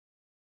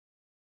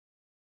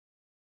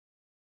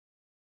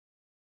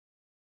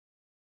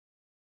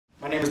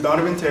My name is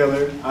Donovan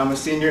Taylor. I'm a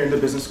senior in the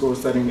business school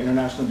studying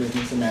international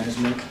business and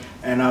management,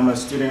 and I'm a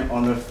student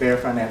on the Fair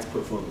Finance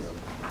portfolio,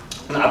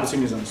 and the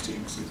Opportunity Zones team,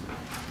 excuse me.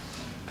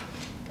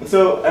 And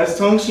so, as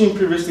Tongxin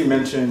previously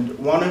mentioned,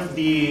 one of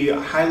the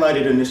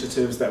highlighted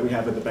initiatives that we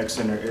have at the Beeck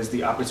Center is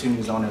the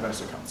Opportunity Zone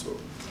Investor Council.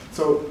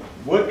 So,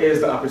 what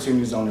is the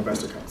Opportunity Zone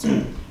Investor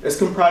Council? It's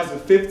comprised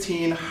of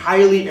 15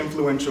 highly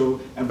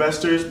influential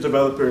investors,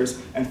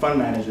 developers, and fund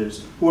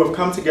managers who have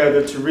come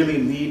together to really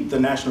lead the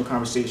national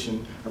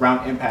conversation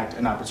around impact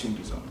and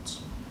opportunity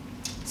zones.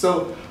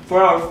 So,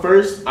 for our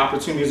first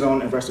Opportunity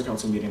Zone Investor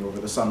Council meeting over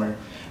the summer,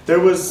 there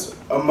was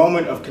a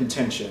moment of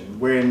contention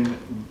when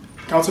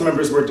council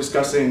members were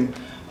discussing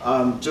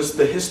just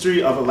the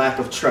history of a lack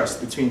of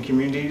trust between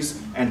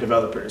communities and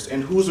developers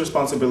and whose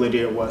responsibility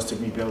it was to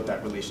rebuild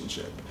that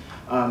relationship.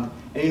 And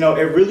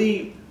it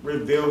really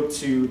revealed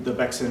to the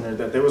Beeck Center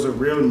that there was a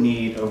real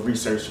need of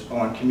research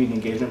on community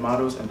engagement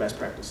models and best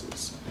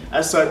practices.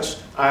 As such,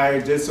 I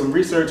did some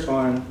research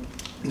on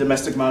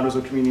domestic models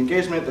of community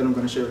engagement that I'm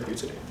going to share with you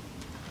today.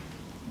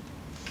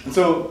 And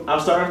so I'll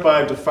start off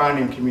by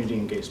defining community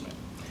engagement.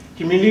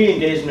 Community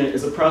engagement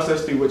is a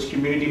process through which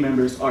community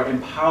members are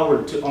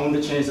empowered to own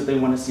the change that they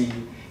want to see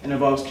and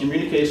involves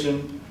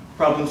communication,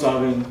 problem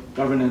solving,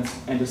 governance,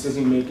 and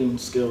decision-making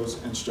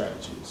skills and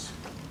strategies.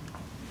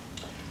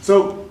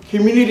 So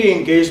community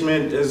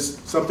engagement is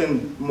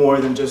something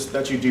more than just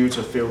that you do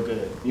to feel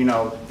good.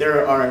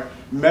 There are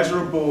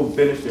measurable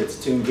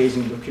benefits to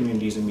engaging with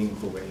communities in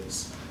meaningful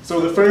ways. So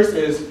the first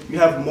is you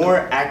have more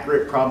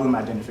accurate problem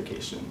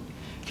identification.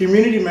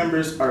 Community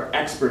members are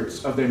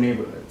experts of their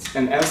neighborhoods,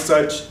 and as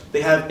such,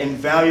 they have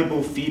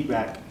invaluable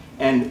feedback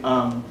and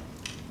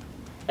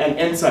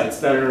insights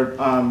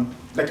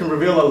that can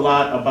reveal a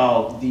lot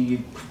about the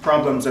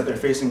problems that they're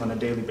facing on a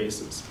daily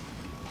basis.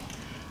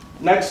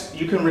 Next,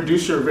 you can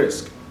reduce your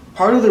risk.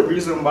 Part of the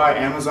reason why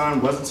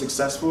Amazon wasn't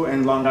successful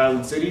in Long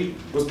Island City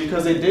was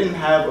because they didn't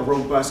have a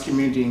robust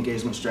community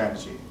engagement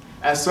strategy.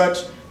 As such,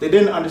 they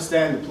didn't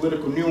understand the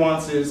political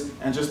nuances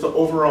and just the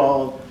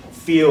overall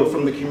feel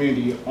from the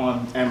community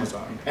on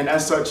Amazon. And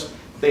as such,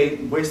 they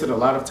wasted a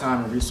lot of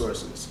time and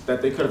resources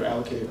that they could have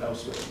allocated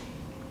elsewhere.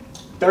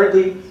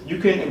 Thirdly, you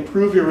can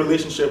improve your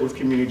relationship with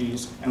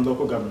communities and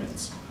local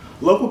governments.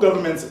 Local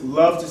governments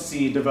love to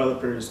see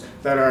developers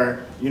that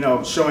are,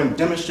 showing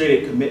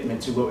demonstrated commitment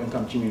to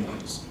low-income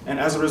communities. And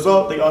as a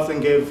result, they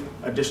often give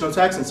additional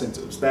tax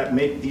incentives that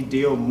make the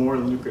deal more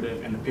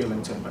lucrative and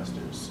appealing to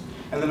investors.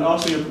 And then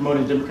also you're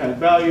promoting democratic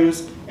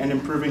values and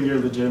improving your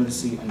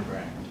legitimacy and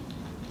brand.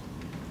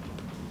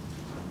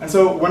 And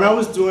so when I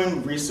was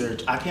doing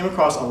research, I came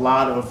across a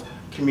lot of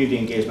community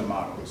engagement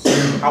models.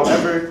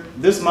 However,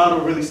 this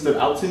model really stood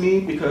out to me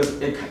because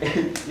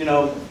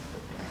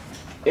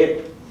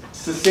it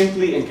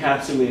succinctly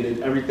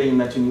encapsulated everything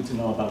that you need to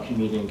know about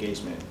community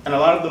engagement. And a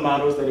lot of the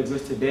models that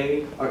exist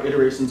today are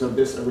iterations of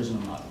this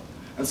original model.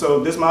 And so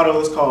this model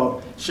is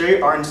called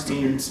Sherry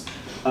Arnstein's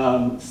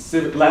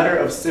Ladder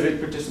of Civic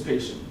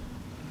Participation.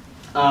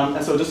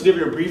 And so just to give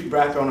you a brief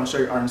background on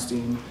Sherry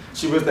Arnstein,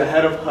 she was the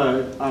head of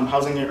HUD,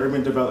 Housing and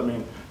Urban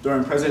Development,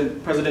 during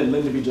President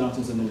Lyndon B.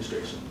 Johnson's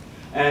administration.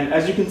 And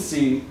as you can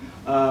see,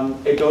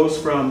 it goes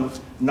from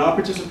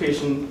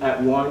non-participation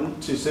at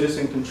 1 to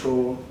citizen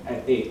control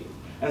at 8.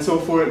 And so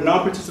for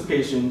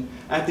non-participation,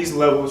 at these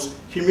levels,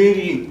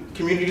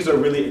 communities are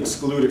really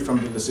excluded from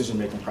the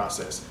decision-making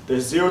process.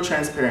 There's zero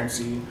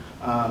transparency,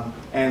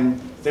 and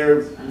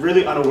they're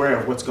really unaware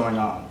of what's going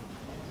on.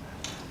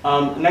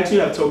 Next, you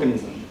have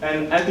tokenism.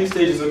 And at these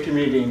stages of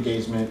community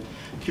engagement,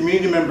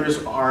 community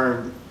members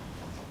are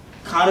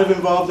kind of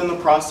involved in the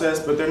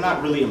process, but they're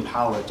not really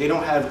empowered. They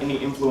don't have any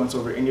influence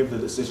over any of the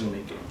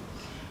decision-making.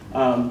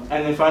 And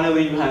then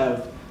finally, you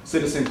have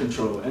citizen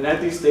control. And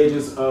at these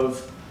stages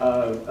of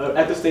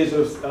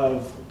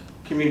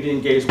community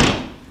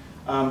engagement,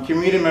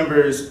 community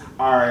members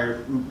are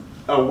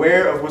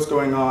aware of what's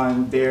going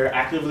on, they're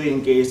actively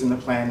engaged in the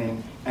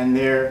planning, and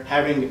they're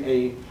having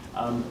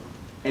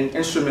an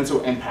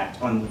instrumental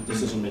impact on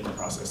decision-making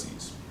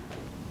processes.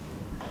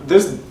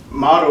 This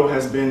model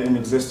has been in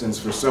existence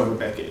for several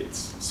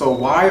decades. So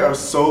why are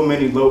so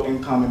many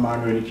low-income and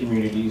minority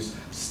communities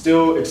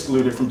still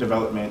excluded from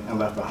development and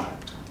left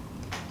behind?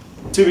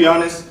 To be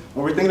honest,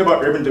 when we're thinking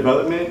about urban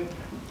development,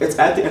 it's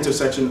at the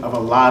intersection of a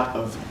lot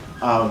of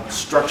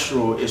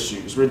structural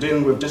issues. We're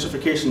dealing with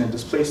gentrification and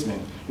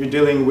displacement. You're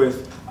dealing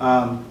with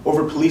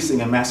over-policing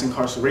and mass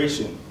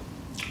incarceration.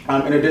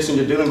 In addition,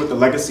 you're dealing with the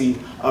legacy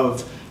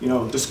of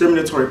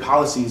discriminatory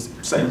policies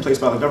set in place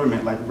by the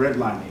government, like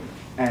redlining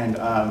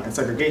and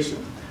segregation.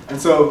 And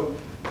so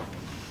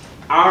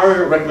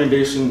our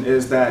recommendation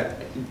is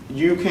that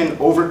you can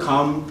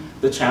overcome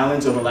the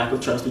challenge of a lack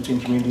of trust between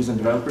communities and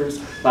developers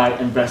by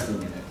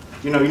investing in it.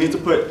 You need to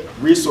put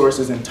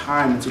resources and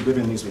time into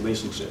building these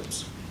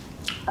relationships.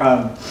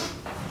 As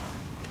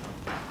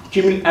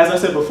I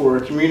said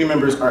before, community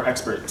members are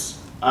experts,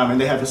 and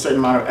they have a certain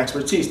amount of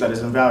expertise that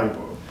is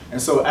invaluable.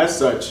 And so as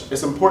such,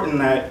 it's important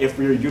that if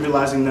we're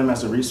utilizing them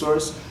as a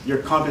resource, you're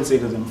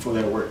compensating them for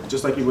their work,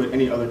 just like you would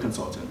any other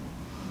consultant.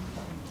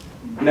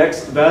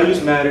 Next,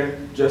 values matter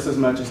just as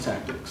much as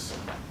tactics.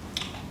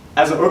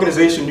 As an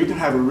organization, you can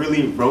have a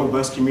really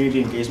robust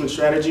community engagement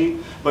strategy,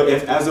 but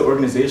if as an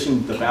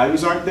organization the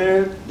values aren't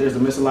there, there's a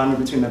misalignment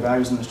between the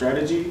values and the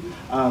strategy.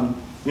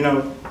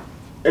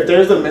 If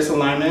there's a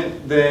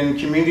misalignment, then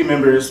community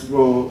members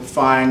will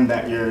find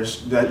that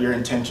your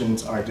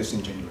intentions are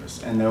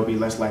disingenuous, and they'll be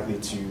less likely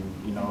to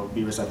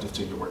be receptive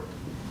to your work.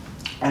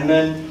 And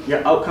then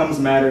your outcomes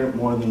matter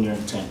more than your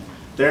intent.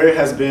 There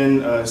has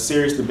been a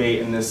serious debate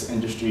in this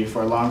industry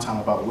for a long time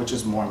about which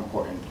is more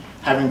important,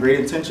 having great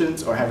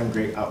intentions or having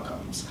great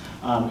outcomes.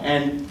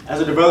 And as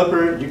a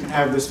developer, you can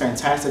have this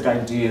fantastic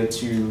idea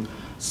to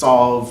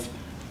solve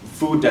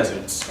food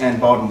deserts in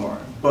Baltimore,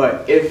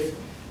 but if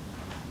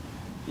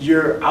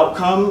your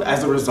outcome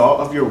as a result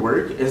of your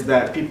work is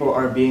that people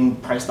are being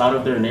priced out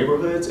of their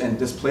neighborhoods and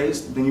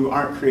displaced, then you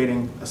aren't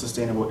creating a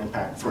sustainable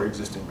impact for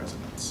existing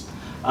residents.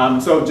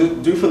 So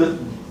due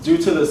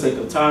to the sake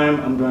of time,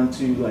 I'm going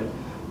to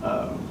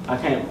I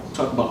can't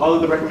talk about all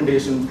of the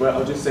recommendations, but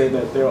I'll just say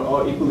that they're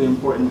all equally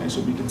important and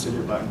should be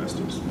considered by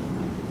investors.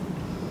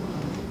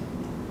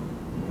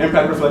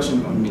 Impact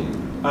reflection on me.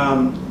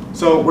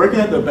 So working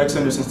at the Beeck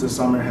Center since this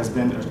summer has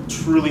been a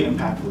truly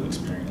impactful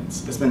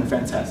experience. It's been a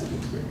fantastic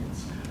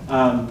experience.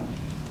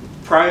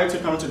 Prior to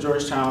coming to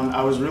Georgetown,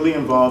 I was really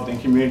involved in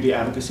community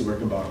advocacy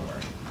work in Baltimore.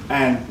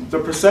 And the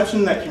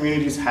perception that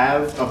communities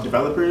have of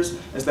developers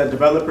is that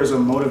developers are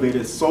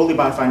motivated solely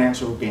by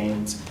financial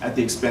gains at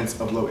the expense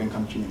of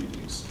low-income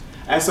communities.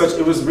 As such,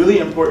 it was really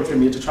important for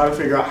me to try to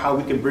figure out how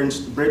we could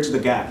bridge the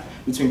gap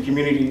between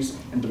communities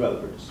and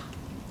developers.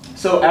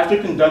 So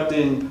after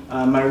conducting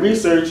my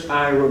research,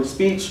 I wrote a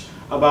speech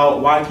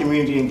about why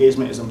community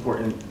engagement is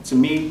important to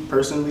me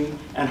personally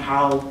and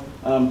how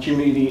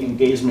community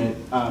engagement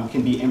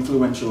can be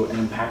influential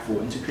and impactful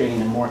into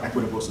creating a more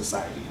equitable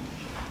society.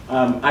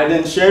 I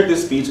then shared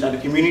this speech at a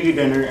community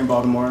dinner in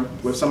Baltimore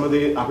with some of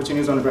the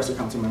Opportunities on Aggressive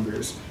Council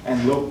members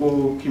and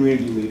local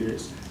community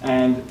leaders.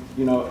 And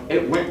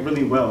it went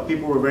really well.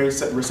 People were very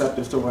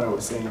receptive to what I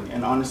was saying.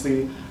 And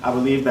honestly, I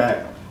believe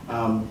that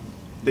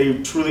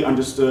they truly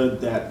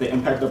understood that the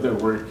impact of their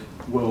work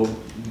will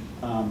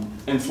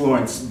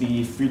influence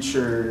the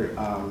future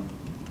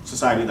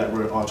society that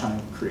we're all trying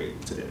to create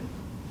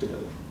together.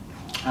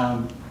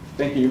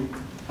 Thank you.